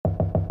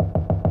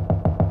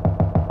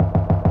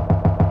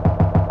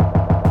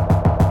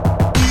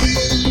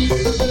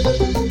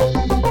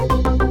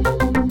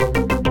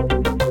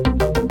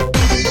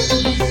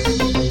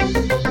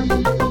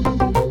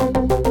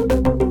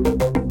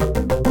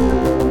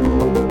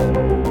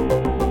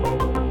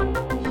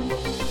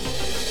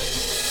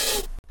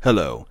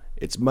Hello,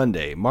 it's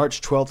Monday, March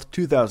 12th,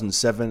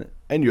 2007,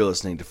 and you're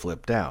listening to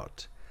Flipped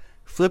Out.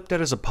 Flipped Out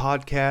is a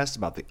podcast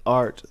about the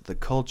art, the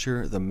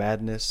culture, the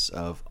madness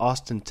of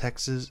Austin,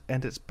 Texas,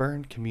 and its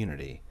burned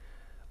community.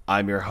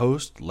 I'm your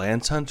host,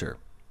 Lance Hunter.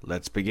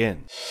 Let's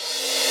begin.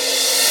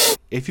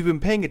 If you've been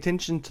paying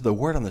attention to the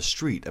word on the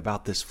street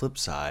about this flip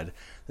side,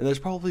 then there's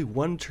probably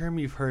one term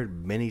you've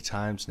heard many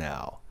times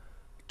now: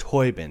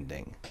 toy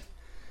bending.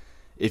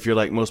 If you're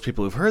like most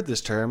people who've heard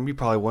this term, you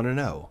probably want to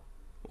know,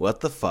 what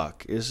the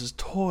fuck is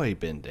toy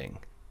bending?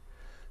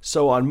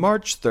 So on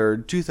March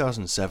 3rd,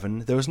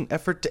 2007, there was an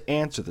effort to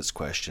answer this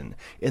question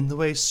in the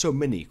way so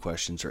many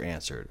questions are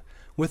answered,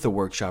 with a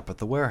workshop at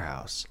the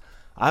warehouse.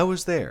 I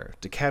was there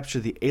to capture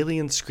the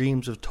alien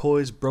screams of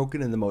toys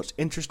broken in the most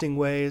interesting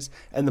ways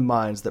and the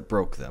minds that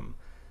broke them.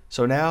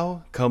 So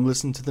now, come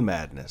listen to the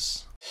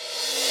madness.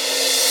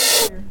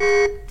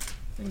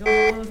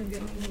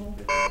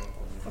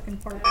 Fucking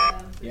part.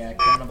 Yeah,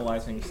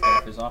 cannibalizing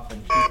stuff is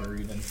often cheaper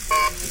even.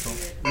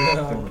 Yeah, I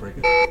don't want to break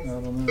it. I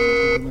don't know.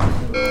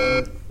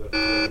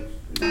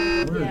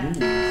 Where are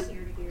these?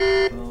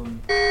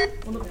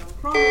 Well, the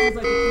problem is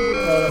like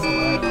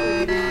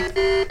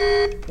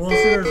Well,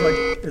 see, there's like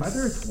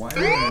either it's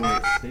wiring or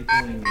it's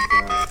stapling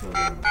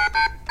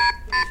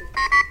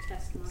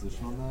that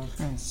position on that.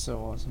 That's so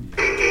awesome.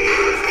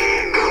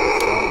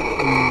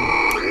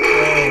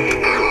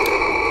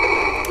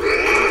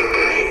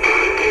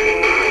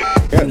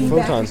 Yeah,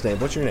 Photon's name.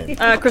 What's your name?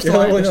 Crystal.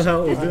 I don't really know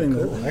how it was doing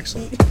that.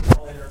 Excellent.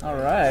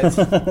 Alright.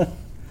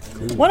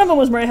 One of them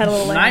was where I had a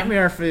little lamb.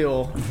 Nightmare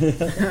fuel.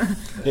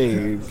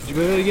 Hey, could you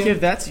bend it again?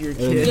 Give that to your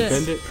kids. Yes.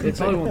 Bend it. They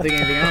probably won't think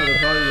anything out. They'll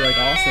probably be like,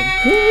 awesome.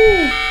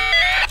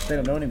 They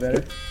don't know any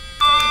better.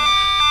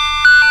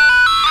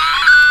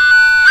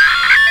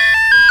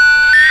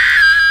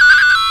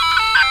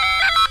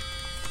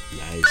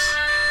 Nice.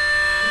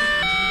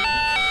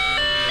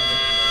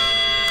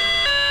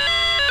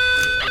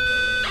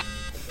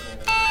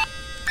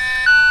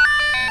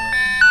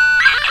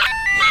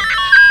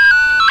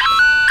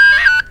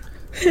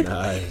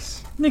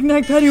 Nice.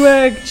 Knick-knack,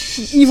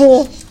 paddywhack,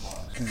 evil.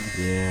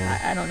 Yeah.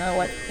 I don't know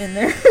what in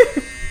there.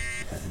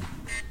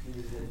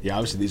 Yeah,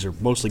 obviously these are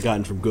mostly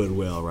gotten from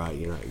Goodwill, right?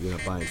 You're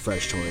not buying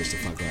fresh toys to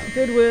fuck out.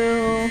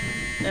 Goodwill.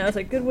 Yeah, it's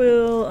like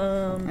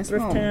Goodwill,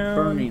 Thrift Town.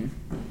 Burning.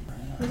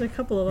 There's a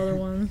couple of other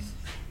ones.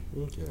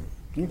 Okay.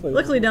 Can you play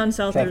Luckily down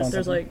south Try to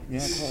there's find like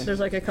something? there's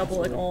like a couple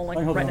like all like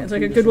Hold right on. it's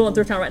like a Goodwill and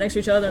Thrift Town right next to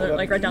each other, and then,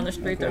 like right down the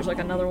street there's like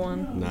another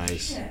one.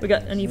 Nice. We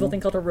got an evil thing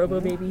called a Robo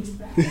Baby.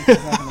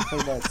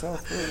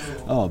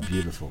 Oh,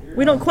 beautiful.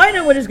 We don't quite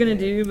know what it's gonna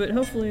do, but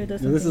hopefully it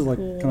does. Yeah, this is something like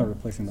cool. kind of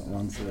replacing that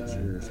one switch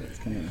here, so it's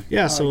kind of.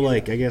 Yeah, so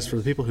like, I guess for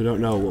the people who don't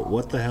know,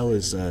 what the hell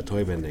is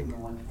toy bending?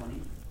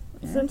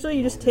 Essentially,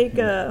 you just take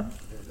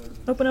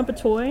open up a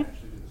toy,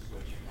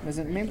 Does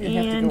it maybe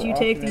have to and go you off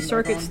take and the then back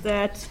circuits on?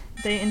 that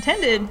they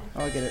intended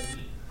Oh, I get it.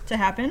 to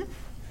happen,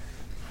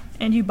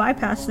 and you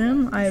bypass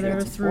them either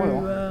That's a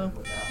through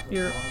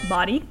your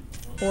body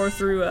or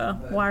through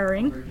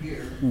wiring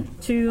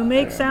to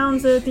make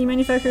sounds that the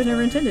manufacturers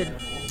never intended.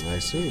 I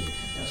see.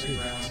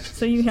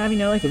 So you have,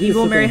 like So these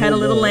Evil sit Mary there Had a and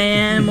Little hold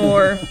Lamb,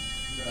 or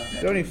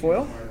Don't need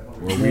foil?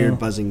 Or weird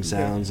buzzing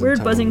sounds. and weird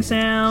tones. buzzing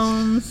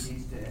sounds.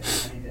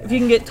 If you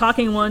can get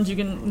talking ones, you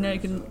can you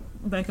can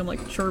make them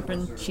like chirp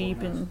and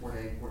cheep and.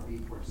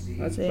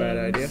 That's a bad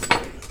idea.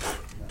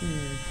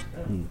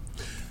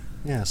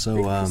 Yeah,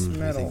 so, I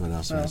think what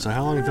else? So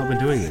how long have you been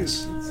doing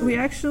this? We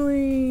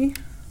actually,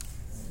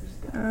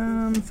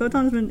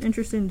 Photon's been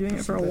interested in doing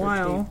it for a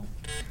while.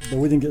 But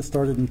we didn't get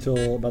started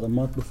until about a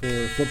month before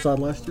Flipside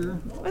last year.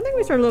 I think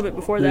we started a little bit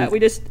before Yeah, that. We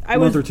just, A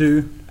month or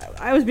two.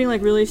 I was being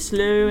like really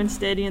slow and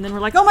steady, and then we're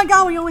like, oh my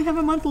god, we only have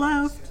a month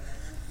left.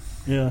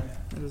 Yeah.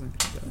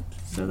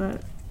 So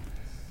that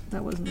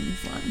wasn't any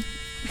fun.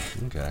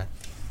 Okay.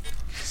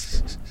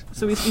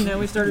 So we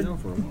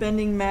started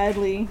bending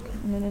madly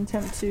in an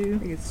attempt I to.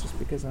 think it's just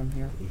because I'm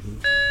here.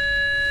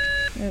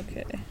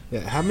 Okay.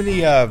 Yeah, how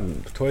many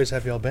toys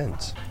have y'all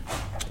bent?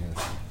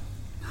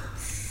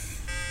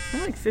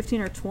 Like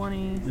 15 or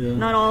 20. Yeah.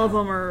 Not all of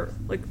them are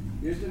like.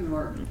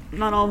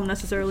 Not all of them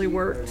necessarily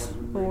worked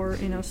or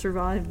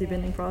survived the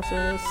bending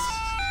process.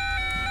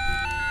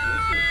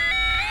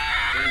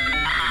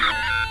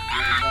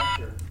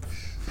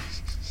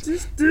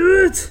 Just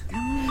do it.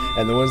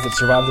 And the ones that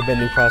survive the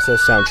bending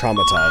process sound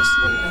traumatized.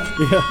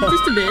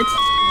 Just a bit.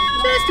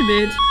 Just a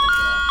bit.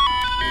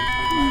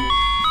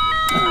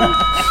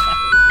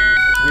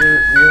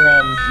 We're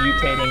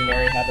mutating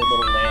Mary Had a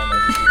Little Lamb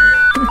over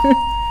here.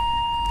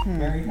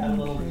 Mary Had a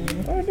Little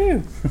Lamb. Oh, I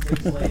do.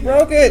 I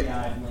broke it.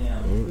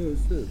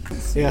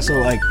 Yeah, so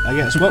like, I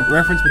guess, what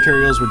reference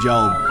materials would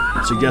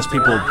y'all suggest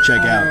people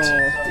check out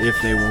if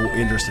they were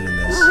interested in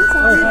this?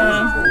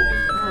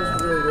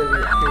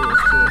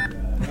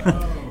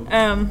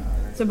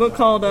 It's a book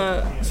called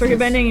Circuit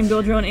Bending and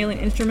Build Your Own Alien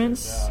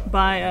Instruments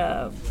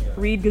by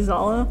Reed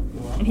Ghazala.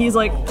 And he's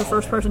like the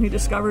first person who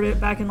discovered it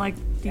back in like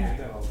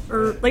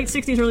the late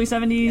 60s, early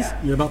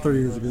 70s. Yeah, about 30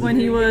 years ago. When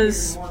he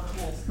was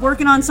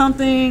working on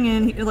something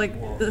and he, like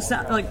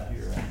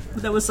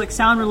that was like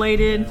sound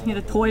related. He had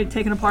a toy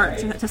taken apart,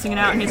 testing it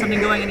out, and he had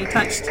something going, and he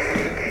touched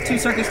 2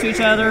 circuits to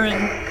each other,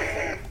 and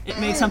it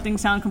made something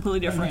sound completely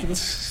different.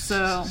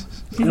 So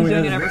he's been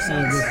doing it ever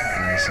since.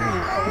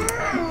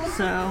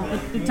 So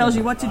it tells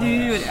you what to do.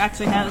 It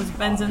actually has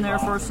bends in there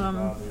for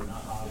some,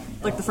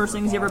 like the first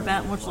things you ever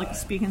bent, which like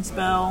speak and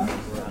spell.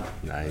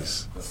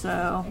 Nice.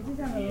 So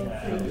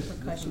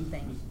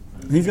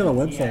He's got a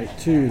website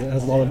too that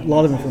has a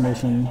lot of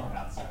information,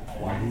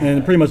 and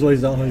it pretty much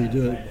lays out how you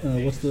do it.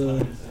 What's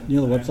the the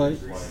website?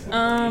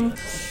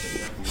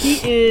 he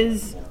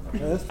is.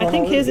 I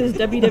think his is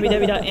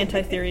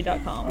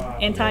www.antitheory.com.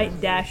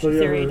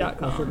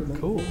 Anti-theory.com.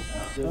 Cool.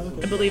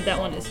 I believe that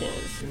one is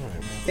his.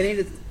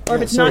 It Or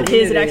if it's not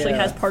his, it actually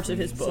has parts of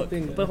his book.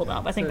 But hold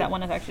up, I think that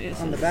one is actually his.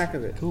 on the back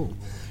of it. Cool.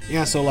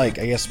 Yeah, so like,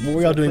 I guess, what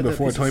were y'all doing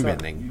before toy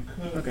bending?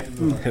 Okay. At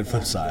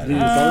Flipside. Did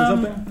you start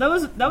or something? That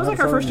was like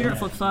our first year at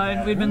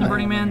Flipside. We'd been to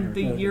Burning Man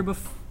the year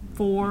before.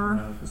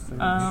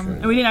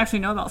 And we didn't actually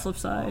know about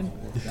Flipside.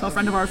 So a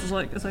friend of ours was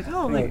like,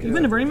 oh, like, you've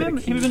been to Burning Man?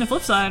 Have you been to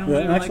Flipside? And we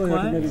were like, Actually, I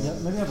what? could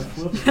maybe have a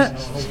flip.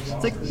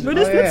 It's like, what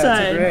is Oh, yeah, that's a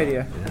Flipside? great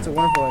idea. That's a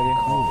wonderful idea.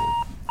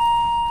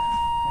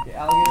 Okay,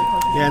 alligator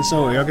puppy. Yeah, and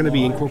so are y'all going to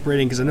be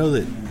incorporating, because I know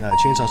that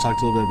Chainsaw's talked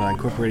a little bit about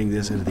incorporating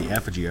this into the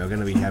effigy. Are you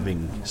going to be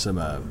having some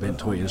bent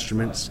toy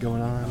instruments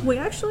going on? We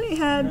actually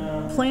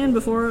had planned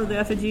before the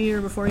effigy or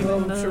before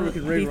even the, sure we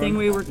could the raid thing,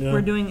 one.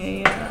 we're doing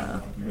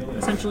a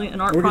essentially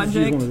an art Or just use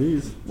project one of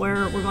these.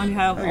 where we're going to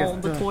have all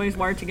the toys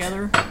wired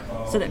together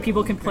so that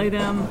people can play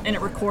them and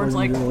it records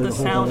like the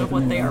sound of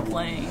what they are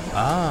playing.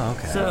 Ah,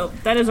 okay. So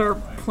that is our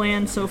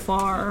plan so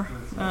far.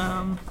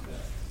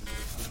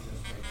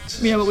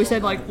 But we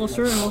said like, well,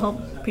 sure, and we'll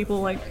help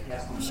people like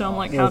show them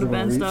like how to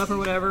bend stuff or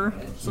whatever,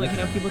 so like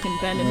people can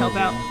bend and help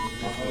out.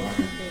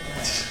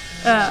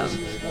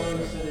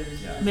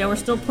 Yeah, we're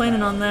still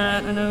planning on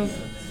that. I know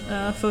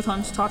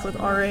Photon's talked with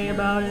RA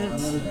about it,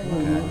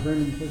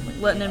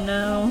 like, letting him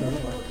know.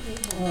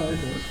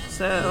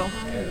 So,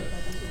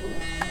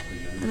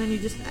 and then you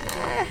just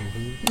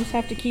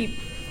have to keep,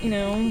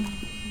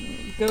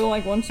 go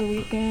like once a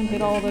weekend,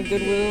 hit all the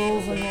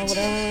Goodwills and whatever,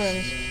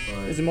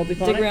 and Is it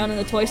multiphonic? dig around in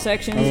the toy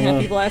sections and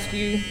have people ask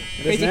you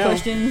crazy now.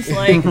 questions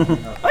like, "Oh,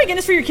 you getting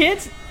this for your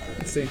kids?"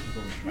 Let's see.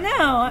 No,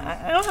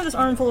 I don't have this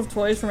armful of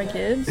toys for my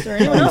kids or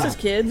anyone else's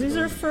kids. These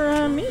are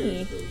for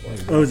me.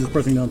 Oh, just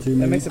pressing down too. That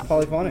Maybe. makes it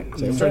polyphonic.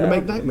 I'm trying to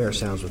make nightmare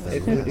sounds with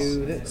If them. we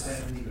do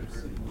this.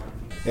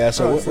 Yeah,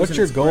 so what's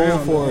your goal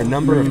for a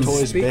number of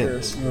toys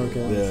Speakers. bent?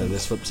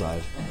 This flip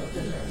side.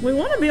 We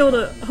want to be able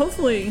to,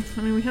 hopefully,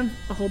 we have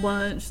a whole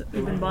bunch that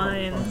we've been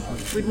buying.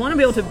 We'd want to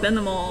be able to bend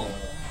them all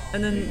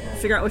and then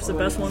figure out which the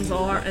best ones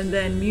are and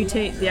then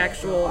mutate the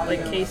actual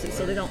cases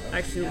so they don't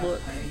actually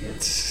look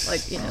like,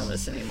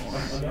 this anymore.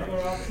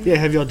 Yeah,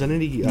 have y'all done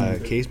any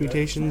case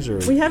mutations or?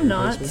 We have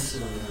not.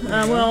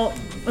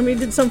 We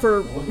did some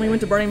when we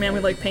went to Burning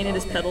Man, we painted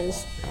his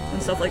pedals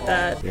and stuff like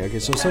that. Yeah, okay.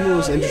 So if someone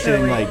was interested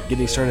in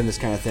getting started in this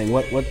kind of thing,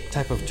 what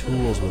type of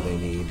tools would they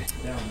need?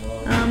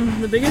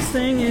 The biggest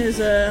thing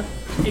is a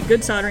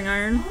good soldering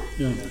iron.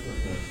 Yeah.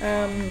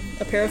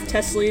 A pair of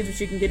test sleeves, which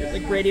you can get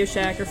at Radio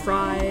Shack or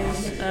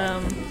Fry's.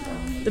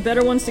 The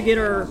better ones to get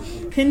are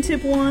pin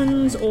tip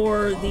ones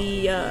or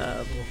the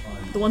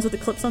ones with the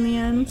clips on the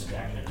end.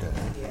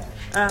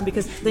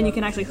 Because then you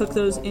can actually hook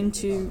those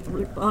onto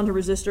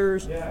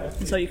resistors,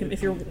 and so you can,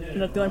 if you're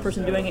the only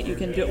person doing it, you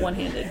can do it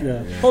one-handed.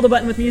 Yeah. Hold a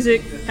button with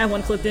music, have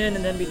one clipped in,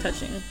 and then be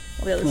touching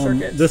all the other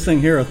circuits. This thing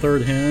here, a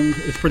third hand,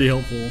 is pretty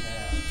helpful.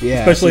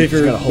 Yeah, Especially if so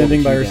you you're just gotta hold bending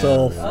the by key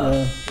yourself.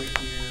 down.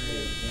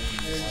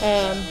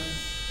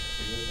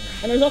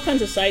 And there's all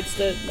kinds of sites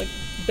that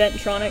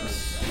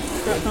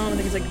Benttronics.com. I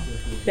think it's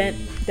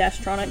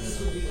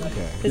Bent-Tronics.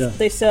 Okay. Yeah.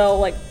 They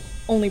sell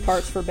only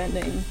parts for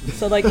bending.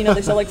 So they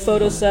sell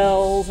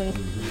photocells and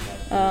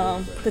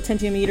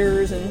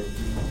potentiometers and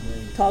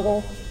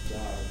toggle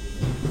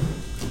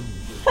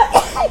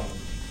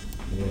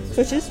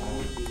switches.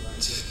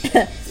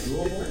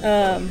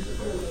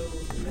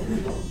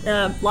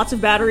 Lots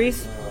of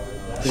batteries.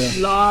 Yeah.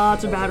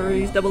 Lots of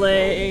batteries.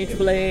 AA,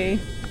 AAA,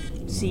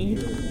 C.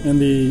 And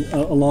the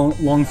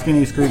long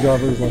skinny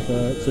screwdrivers like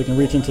that, so you can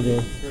reach into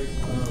the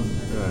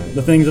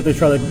things that they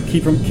try to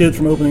keep kids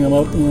from opening them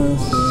up. So.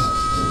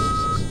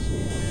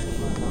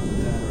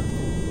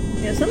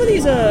 Yeah, some of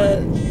these,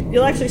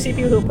 you'll actually see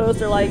people who post,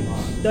 they're like,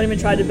 don't even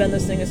try to bend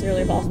this thing, it's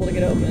nearly impossible to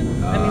get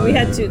open. We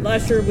had to,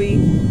 last year we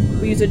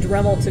used a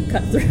Dremel to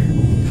cut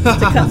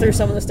through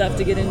some of the stuff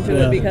to get into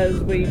it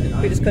because we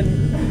just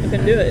couldn't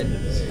do it.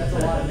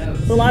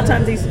 So a lot of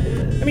times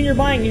you're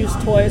buying used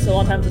toys, so a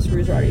lot of times the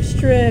screws are already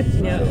stripped,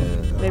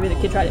 maybe the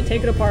kid tried to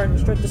take it apart and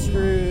strip the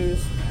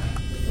screws.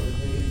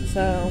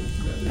 So,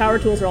 power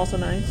tools are also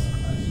nice.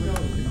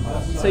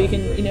 So you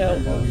can,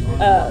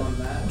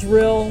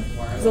 drill.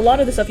 Because a lot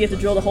of the stuff you have to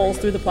drill the holes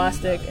through the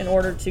plastic in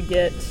order to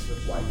get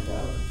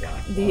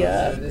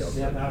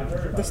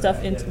the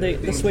stuff into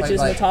the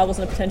switches and the toggles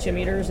and the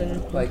potentiometers,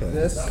 and Like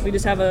this. we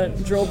just have a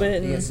drill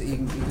bit and So you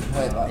can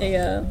play it off.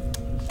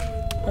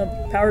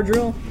 a power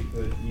drill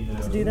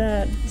to do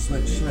that.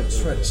 Switch.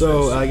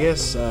 So I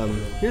guess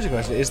here's a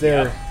question: is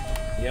there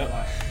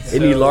Yep.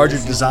 Any larger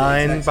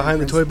design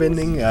behind the toy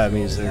bending? I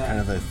mean, is there kind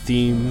of a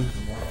theme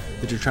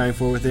that you're trying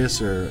for with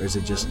this, or is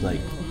it just like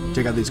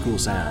check out these cool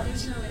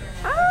sounds?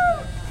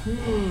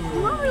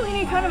 Not really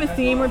any kind of a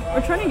theme.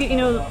 We're trying to get,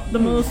 the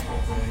most.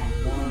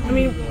 I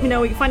mean,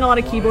 we find a lot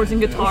of keyboards and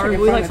guitars.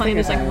 We like finding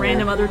just like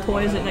random other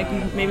toys that like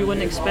you maybe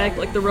wouldn't expect,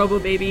 like the Robo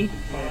Baby.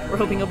 We're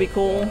hoping it'll be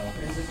cool.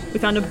 We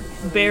found a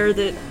bear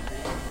that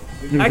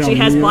actually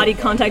has body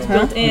contacts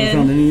built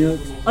in,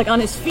 like on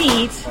his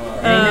feet.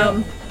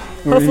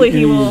 Hopefully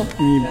he will.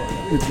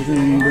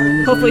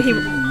 Hopefully he.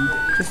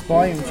 Just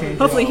volume change.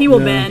 Hopefully he will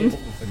bend.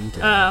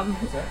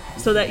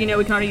 So that we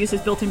can already use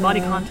his built-in body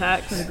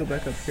contacts. Go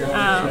back up here.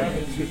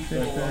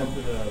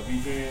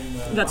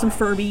 We got some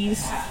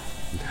Furbies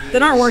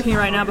that aren't working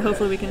right now, but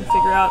hopefully we can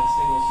figure out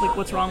like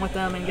what's wrong with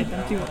them and get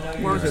them to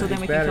work, so then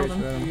we can kill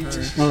them.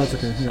 Oh, that's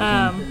okay.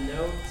 Yeah.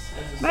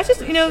 But it's just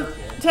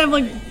to have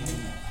like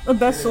the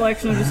best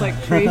selection of just like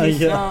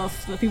crazy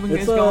stuff that people can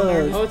just go in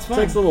there. And it's It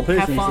takes a little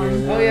have patience.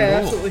 fun. Oh yeah,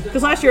 absolutely.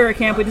 Because last year at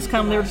camp we they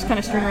were just kind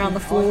of strewn around the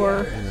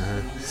floor.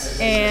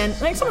 And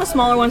like some of the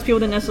smaller ones people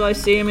didn't necessarily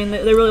see. I mean,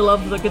 they really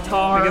love the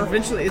guitar. Like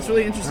eventually, it's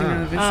really interesting,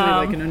 and eventually,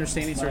 like an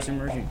understanding starts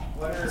emerging.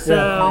 So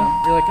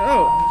You're like,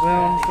 oh,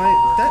 well,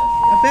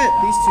 I bet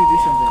these two do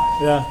something.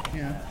 Yeah.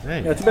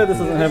 Yeah. Yeah, too bad this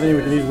doesn't have any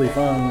we can easily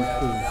fund.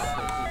 'Cause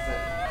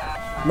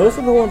most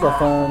of the ones I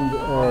found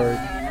are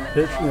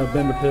pitch,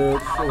 bend to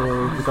pitch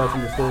or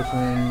detaching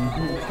distortion,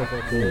 stuff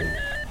like that.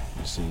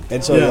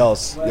 And so Yeah.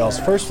 y'all's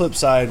first flip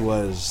side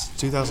was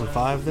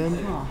 2005 then?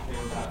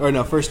 Or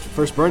no, first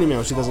Burning Man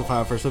was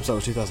 2005, first flip side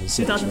was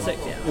 2006.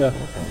 2006, yeah. Yeah.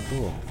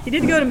 Cool. He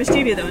did go to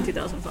Mischievia though in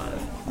 2005.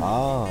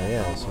 Ah,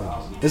 yeah, that's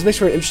right. This makes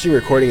for an interesting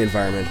recording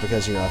environment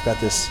because, I've got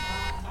this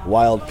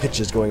wild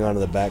pitches going on in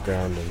the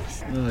background.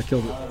 And I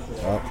killed it.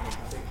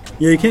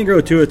 Yeah, you can't grow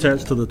too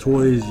attached to the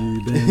toys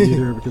you bend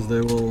either because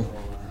they will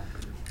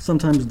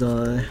sometimes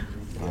die.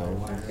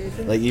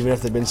 like even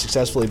if they've been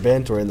successfully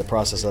bent or in the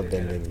process of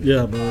bending.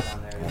 Yeah, both.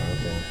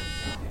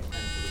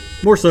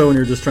 More so when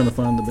you're just trying to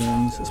find the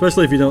bends,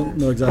 especially if you don't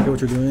know exactly what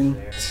you're doing,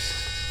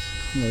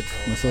 like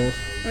myself.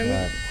 I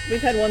mean,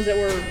 we've had ones that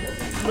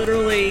were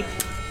literally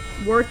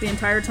worked the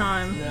entire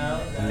time.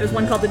 There was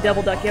one called the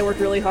Devil Duck. Yeah, worked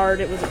really hard.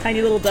 It was a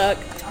tiny little duck.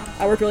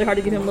 I worked really hard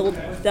to give him little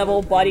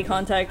devil body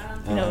contact,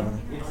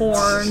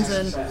 horns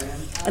and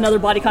another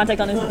body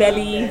contact on his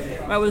belly.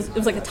 It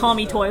was like a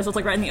Tommy toy, so it's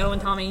like right in the O in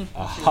Tommy.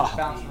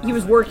 He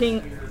was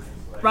working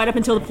right up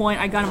until the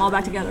point I got him all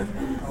back together.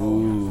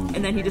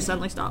 And then he just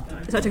suddenly stopped.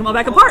 So I took him all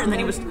back apart, and then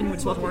he just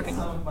wasn't working.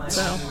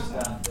 So,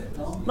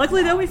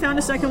 luckily though, we found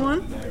a second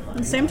one,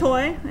 the same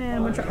toy,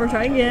 and we're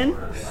trying again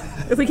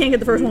if we can't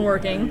get the first one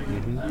working.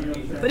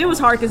 But it was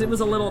hard because it was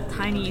a little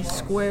tiny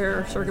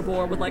square circuit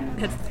board with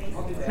had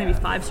maybe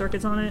 5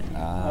 circuits on it,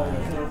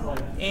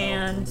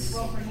 and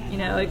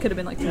it could have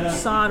been like too much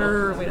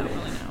solder. We don't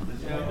really know.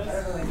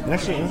 And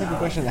actually, another good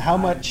question: how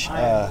much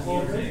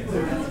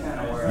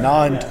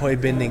non-toy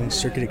bending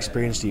circuit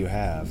experience do you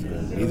have?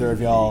 Either of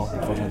y'all,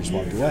 unfortunately, just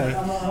walked away.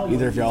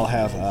 Either of y'all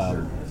have,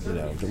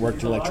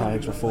 worked in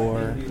electronics before,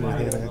 anything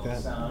like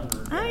that?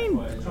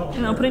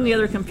 Putting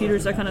together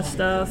computers, that kind of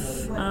stuff.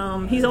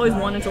 He's always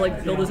wanted to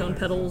build his own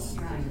pedals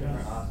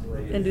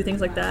and do things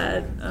like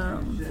that.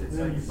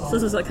 So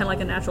this is kind of like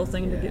a natural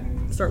thing to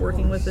start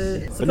working with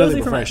it. But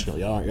nothing professional.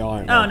 Y'all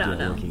aren't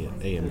no. working at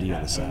AMD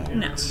on the side.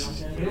 No.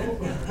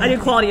 I do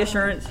quality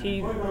assurance.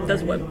 He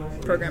does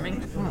web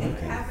programming.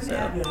 So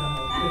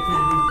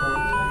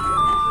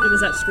it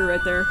was that screw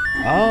right there.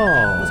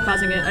 Oh. Was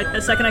causing it.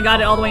 The second I got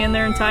it all the way in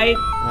there and tight,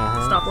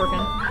 it stopped working.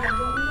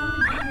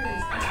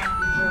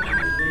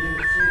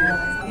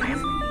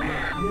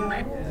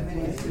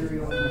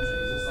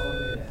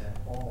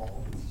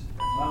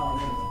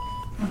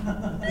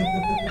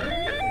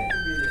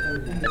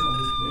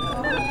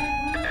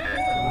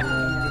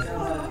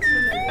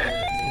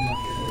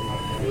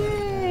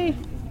 Yay!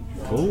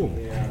 Cool.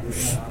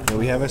 And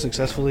we have a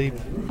successfully,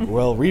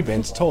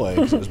 rebent toy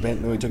because it was bent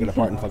and then we took it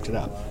apart and fucked it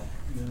up.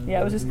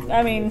 Yeah, it was just,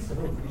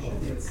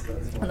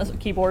 on those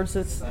keyboards,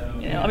 it's,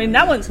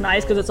 that one's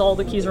nice because it's all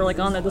the keys are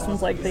on there. This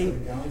one's they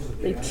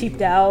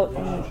cheaped out.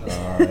 And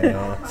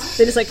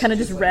they just kind of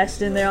just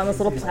rest in there on this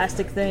little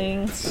plastic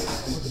thing.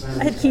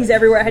 I had keys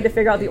everywhere. I had to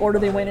figure out the order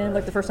they went in.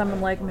 The first time I'm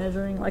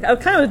measuring. I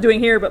kind of was doing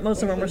here, but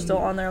most of them were still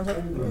on there. I was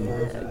like,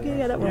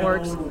 yeah, that one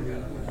works.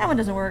 That one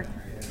doesn't work.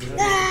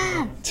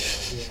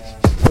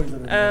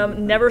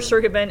 Never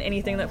circuit bend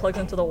anything that plugs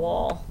into the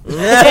wall.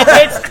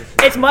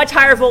 It's much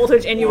higher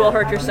voltage and you will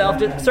hurt yourself.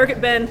 Just circuit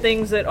bend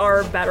things that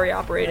are battery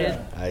operated.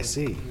 I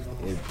see.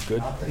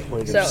 Good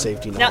point of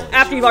safety knowledge. Now,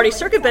 after you've already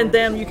circuit bent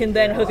them, you can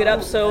then hook it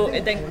up so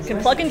it then can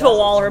plug into a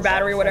wall or a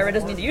battery or whatever. It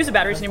doesn't need to use the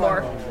batteries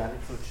anymore.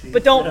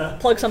 But don't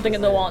plug something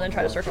in the wall and then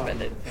try to circuit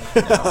bend it.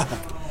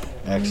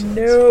 Excellent.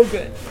 No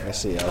good. I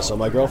see. So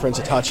my girlfriend's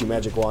Hitachi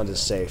Magic Wand is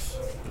safe.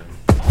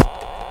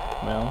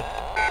 Well,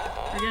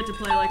 I get to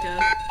play like a...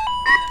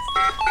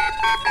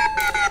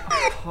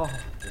 Oh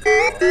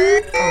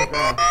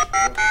gosh.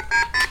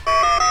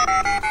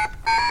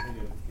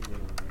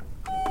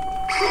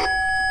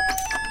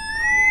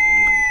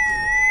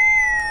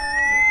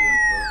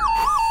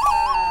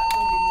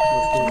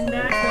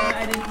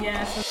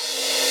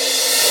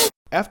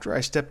 After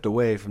I stepped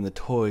away from the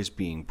toys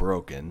being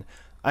broken,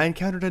 I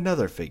encountered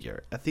another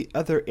figure at the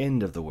other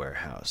end of the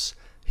warehouse.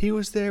 He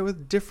was there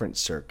with different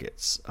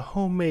circuits,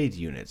 homemade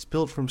units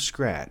built from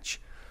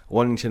scratch.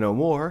 Wanting to know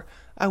more,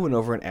 I went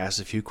over and asked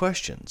a few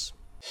questions.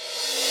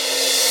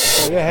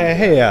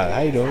 Hey,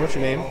 how you doing? What's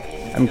your name?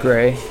 I'm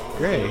Gray.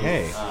 Gray,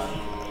 hey.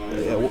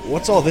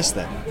 What's all this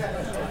then?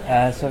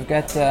 So I've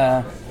got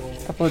a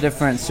couple of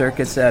different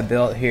circuits that I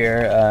built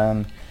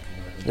here.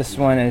 This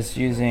one is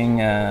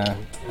using a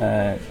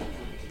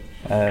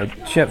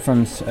chip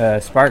from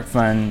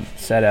SparkFun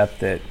setup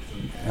that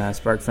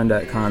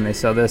SparkFun.com. They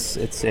sell this.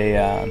 It's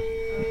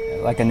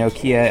like a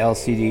Nokia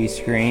LCD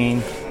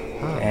screen,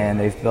 and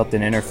they've built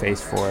an interface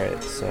for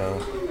it.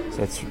 So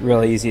it's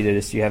really easy to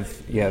just you have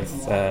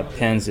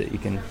pins that you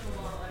can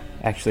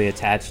actually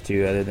attach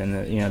to, other than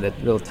the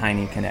little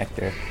tiny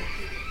connector.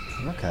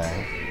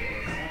 Okay.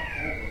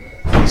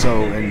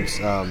 So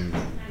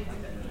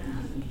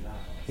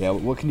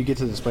what can you get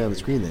to display on the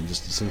screen then?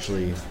 Just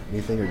essentially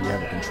anything, or do you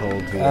have it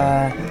controlled?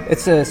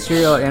 It's a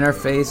serial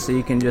interface, so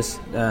you can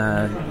just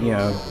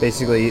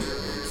basically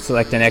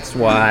select an X,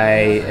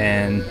 Y,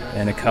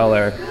 and a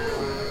color.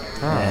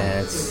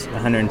 And it's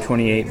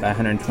 128 by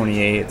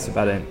 128. It's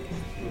about a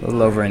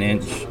little over an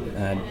inch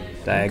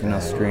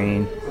diagonal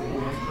screen.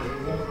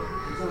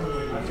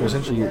 So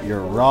essentially,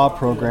 you're raw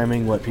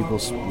programming what people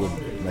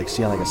would like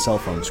see on like a cell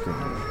phone screen.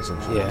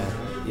 Essentially.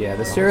 Yeah.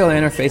 The serial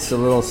interface is a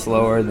little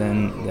slower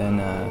than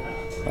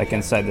like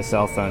inside the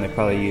cell phone. They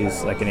probably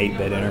use like an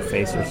 8-bit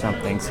interface or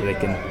something, so they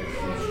can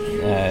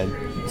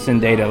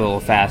send data a little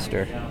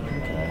faster.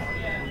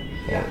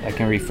 Okay. I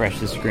can refresh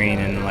the screen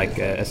in like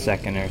a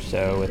second or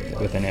so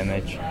with an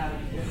image.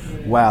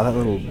 Wow, that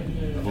little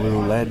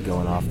blue LED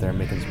going off there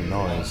making some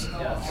noise.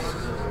 Yeah.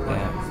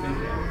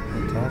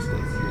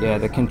 Fantastic. Yeah,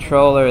 the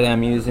controller that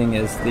I'm using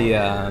is the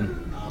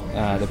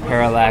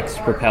Parallax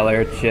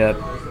propeller chip,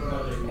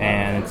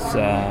 and it's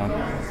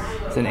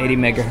an 80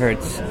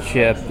 megahertz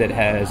chip that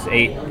has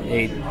eight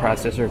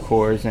processor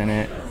cores in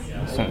it.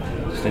 So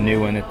it's a new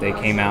one that they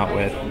came out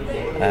with.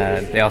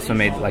 They also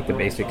made like the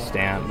basic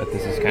stamp, but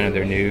this is kind of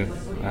their new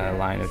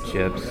line of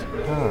chips.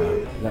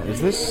 Now,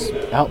 is this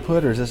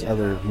output, or is this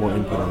other more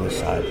input on this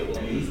side?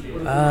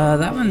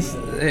 That one's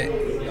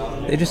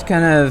they just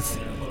kind of.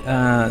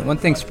 One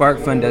thing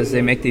SparkFun does,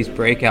 they make these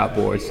breakout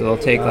boards. So they'll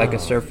take like a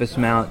surface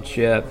mount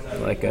chip,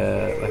 like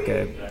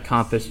a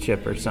compass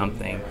chip or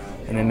something,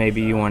 and then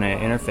maybe you want to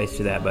interface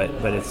to that,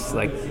 but it's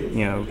like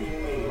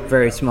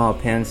very small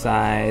pin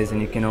size,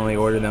 and you can only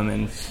order them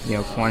in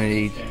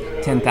quantity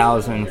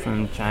 10,000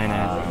 from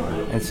China,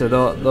 and so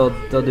they'll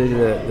do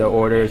the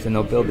orders, and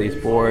they'll build these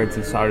boards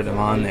and solder them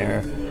on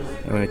there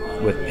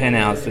with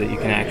pinouts so that you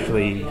can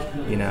actually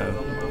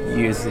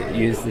use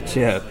the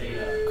chip.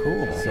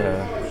 Cool.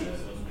 So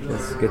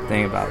that's a good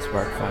thing about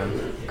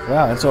SparkFun.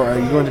 Wow, and so are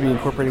you going to be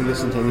incorporating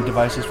this into any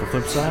devices for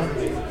Flipside?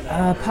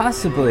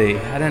 Possibly.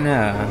 I don't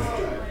know.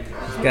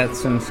 I've got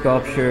some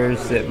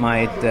sculptures that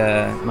might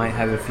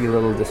have a few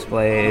little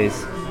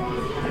displays.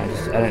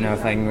 I don't know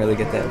if I can really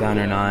get that done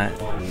or not.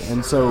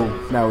 And so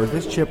now, would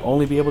this chip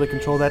only be able to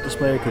control that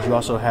display, or could you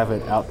also have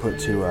it output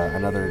to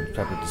another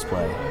type of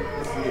display?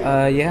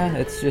 Yeah,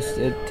 it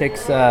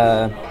takes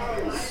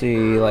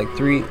like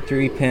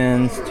three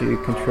pins to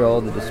control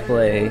the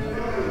display.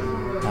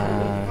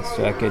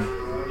 So I could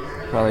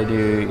probably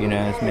do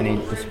as many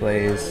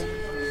displays.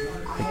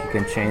 I think you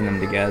can chain them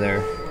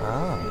together.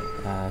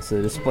 So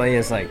the display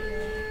is like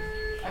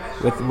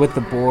with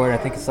the board, I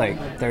think it's like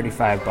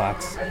 $35.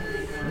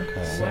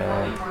 Okay. So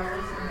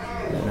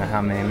I don't know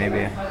how many.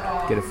 Maybe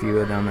I get a few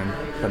of them and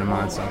put them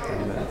on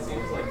something. But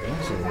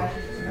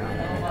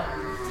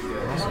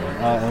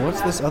and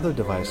what's this other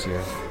device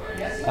here?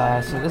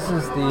 So this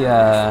is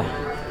the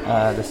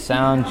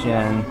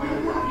SoundGen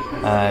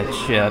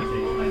chip.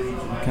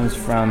 It comes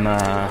from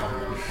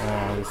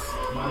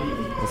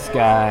this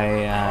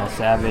guy,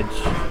 Savage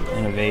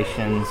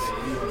Innovations,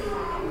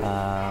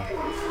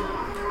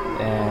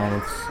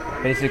 and it's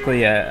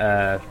basically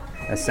a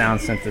sound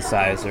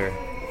synthesizer.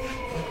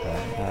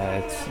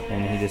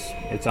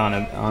 It's on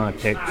a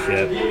PIC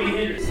chip,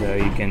 so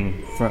you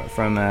can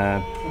from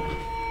a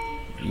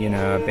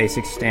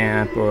basic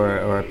stamp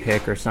or a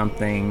PIC or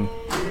something,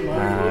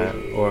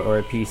 or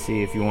a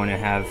PC if you want to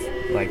have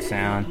like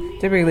sound.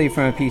 Typically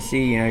from a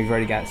PC, you've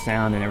already got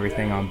sound and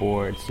everything on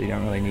board, so you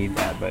don't really need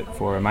that. But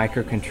for a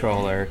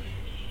microcontroller,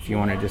 if you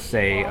want to just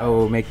say,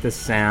 make this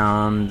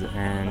sound,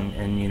 and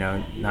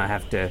not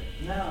have to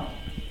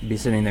be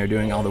sitting there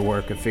doing all the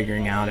work of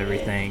figuring out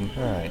everything,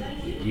 right,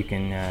 you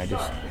can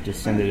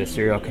just send it a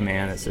serial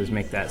command that says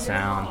make that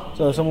sound.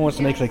 So if someone wants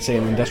to make, like, say,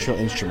 an industrial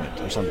instrument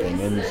or something,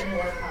 and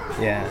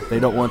they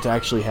don't want to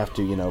actually have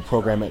to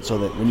program it so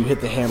that when you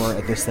hit the hammer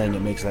at this thing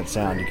it makes that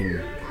sound, you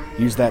can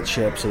use that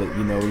chip so that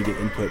when you get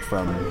input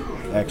from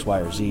X, Y,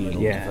 or Z,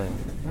 it'll different.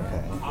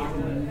 Okay.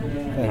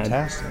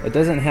 Fantastic. It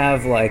doesn't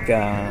have like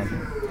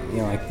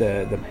like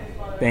the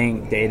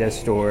bank data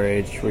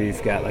storage where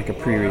you've got like a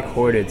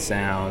pre-recorded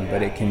sound,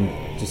 but it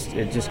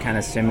just kind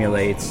of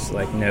simulates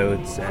like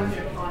notes and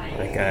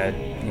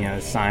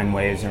sine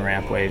waves and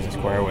ramp waves and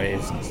square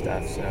waves and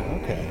stuff. So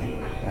Okay.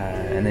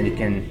 and then you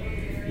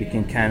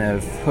can kind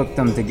of hook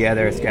them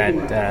together. It's got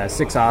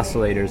 6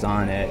 oscillators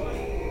on it,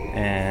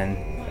 and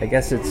I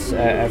guess it's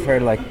I've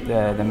heard like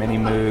the Mini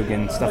Moog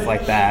and stuff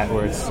like that,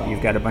 where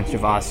you've got a bunch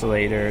of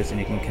oscillators and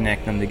you can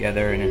connect them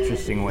together in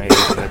interesting ways.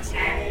 So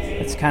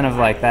it's kind of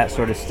like that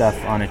sort of stuff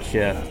on a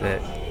chip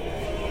that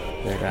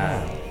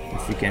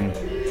if you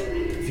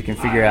can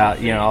figure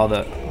out all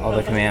the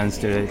commands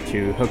to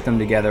hook them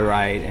together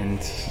right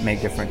and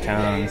make different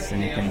tones, then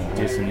you can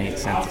do some neat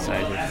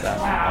synthesizer stuff.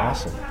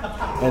 Awesome.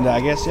 And I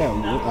guess,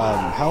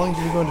 how long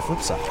did you go into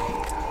Flipside?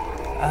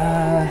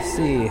 Let's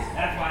see.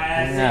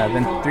 Yeah, it's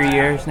been 3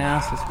 years now,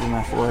 so this will be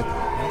my 4th.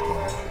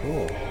 Okay,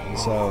 cool. And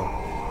so,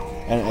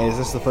 and is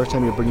this the first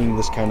time you're bringing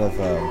this kind of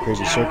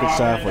crazy circuit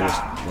stuff, or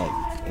just like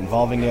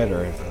involving it,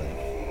 or?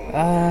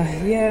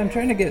 Yeah, I'm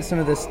trying to get some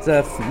of this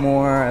stuff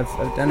more.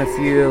 I've done a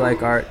few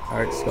like art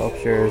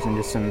sculptures and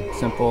just some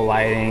simple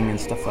lighting and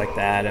stuff like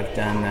that. I've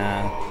done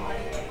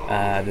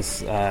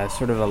this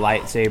sort of a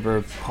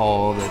lightsaber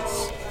pole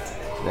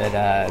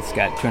it's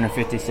got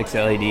 256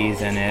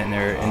 LEDs in it, and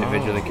they're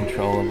individually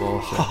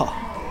controllable. So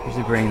I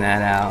usually bring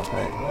that out,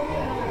 but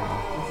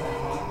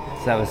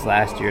so that was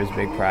last year's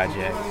big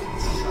project.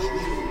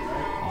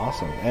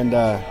 Awesome. And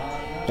are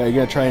you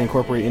going to try and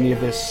incorporate any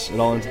of this at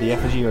all into the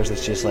effigy, or is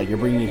this just like you're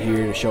bringing it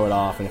here to show it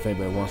off, and if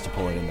anybody wants to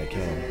pull it in, they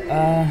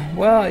can?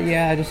 Well,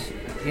 yeah, I just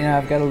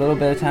I've got a little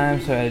bit of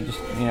time, so I just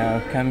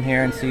come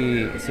here and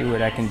see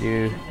what I can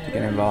do to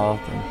get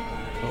involved, and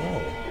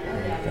Cool.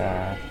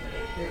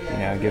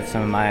 give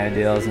some of my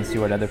ideals and see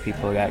what other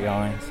people got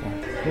going. So.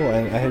 Cool.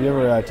 And have you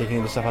ever taken any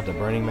of this stuff out to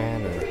Burning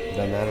Man, or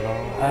done that at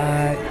all?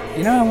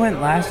 I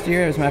went last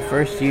year. It was my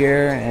first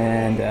year,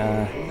 and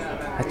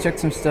I took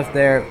some stuff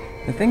there.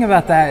 The thing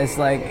about that is,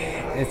 like,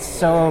 it's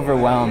so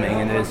overwhelming,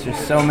 and there's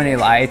just so many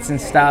lights and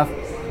stuff,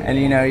 and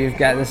you've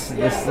got this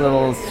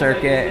little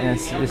circuit, and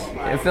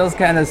it feels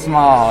kind of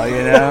small,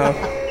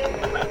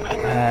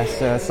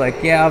 so it's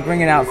like, yeah, I'll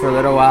bring it out for a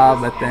little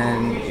while, but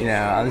then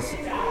I'll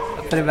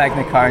put it back in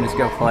the car and just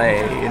go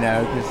play,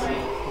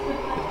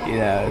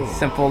 because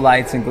simple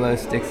lights and glow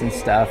sticks and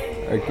stuff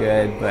are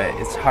good, but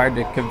it's hard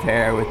to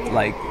compare with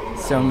like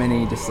so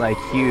many just like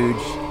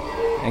huge,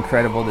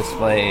 incredible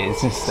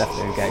displays and stuff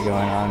they've got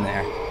going on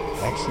there.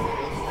 Excellent.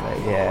 But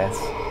yeah, it's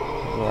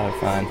a lot of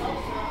fun.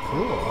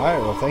 Cool. All right.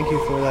 Well, thank you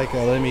for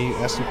letting me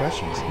ask some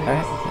questions. All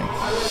right,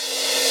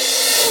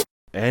 thanks.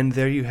 And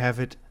there you have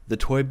it, the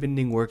toy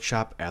bending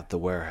workshop at the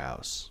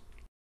warehouse.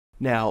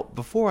 Now,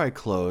 before I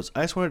close,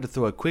 I just wanted to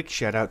throw a quick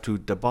shout out to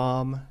Da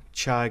Bomb,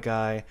 Chai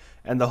Guy,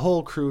 and the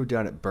whole crew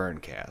down at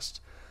Burncast.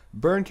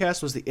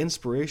 Burncast was the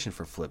inspiration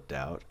for Flipped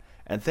Out,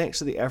 and thanks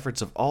to the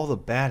efforts of all the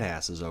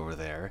badasses over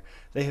there,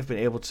 they have been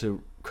able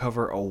to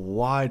cover a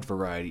wide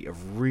variety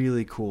of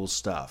really cool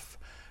stuff.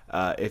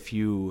 If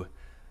you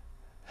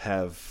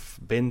have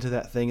been to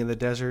that thing in the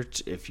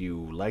desert, if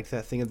you like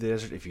that thing in the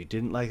desert, if you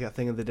didn't like that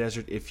thing in the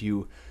desert, if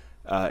you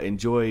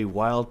enjoy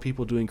wild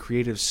people doing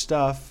creative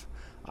stuff,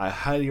 I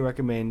highly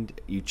recommend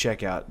you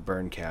check out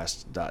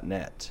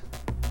burncast.net.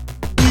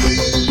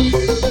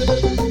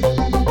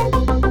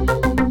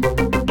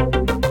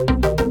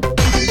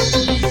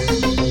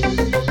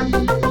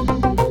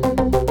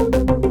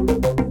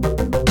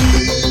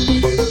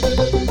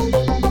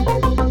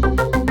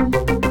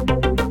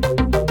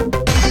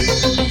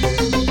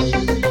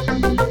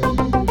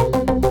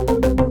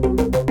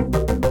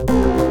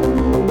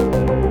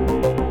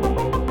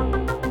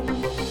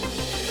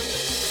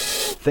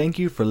 Thank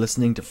you for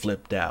listening to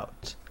Flipped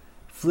Out.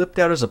 Flipped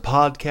Out is a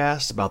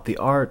podcast about the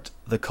art,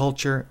 the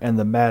culture, and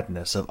the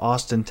madness of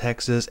Austin,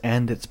 Texas,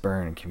 and its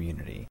Burn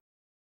community.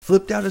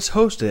 Flipped Out is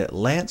hosted at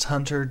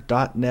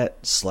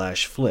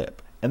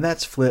lancehunter.net/flip, and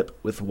that's flip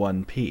with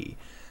 1 P.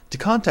 To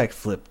contact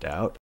Flipped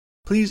Out,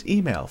 please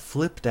email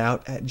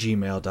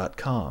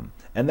flippedout@gmail.com,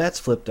 and that's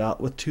Flipped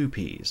Out with 2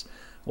 P's.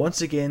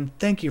 Once again,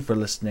 thank you for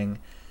listening.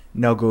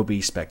 Now go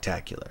be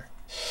spectacular.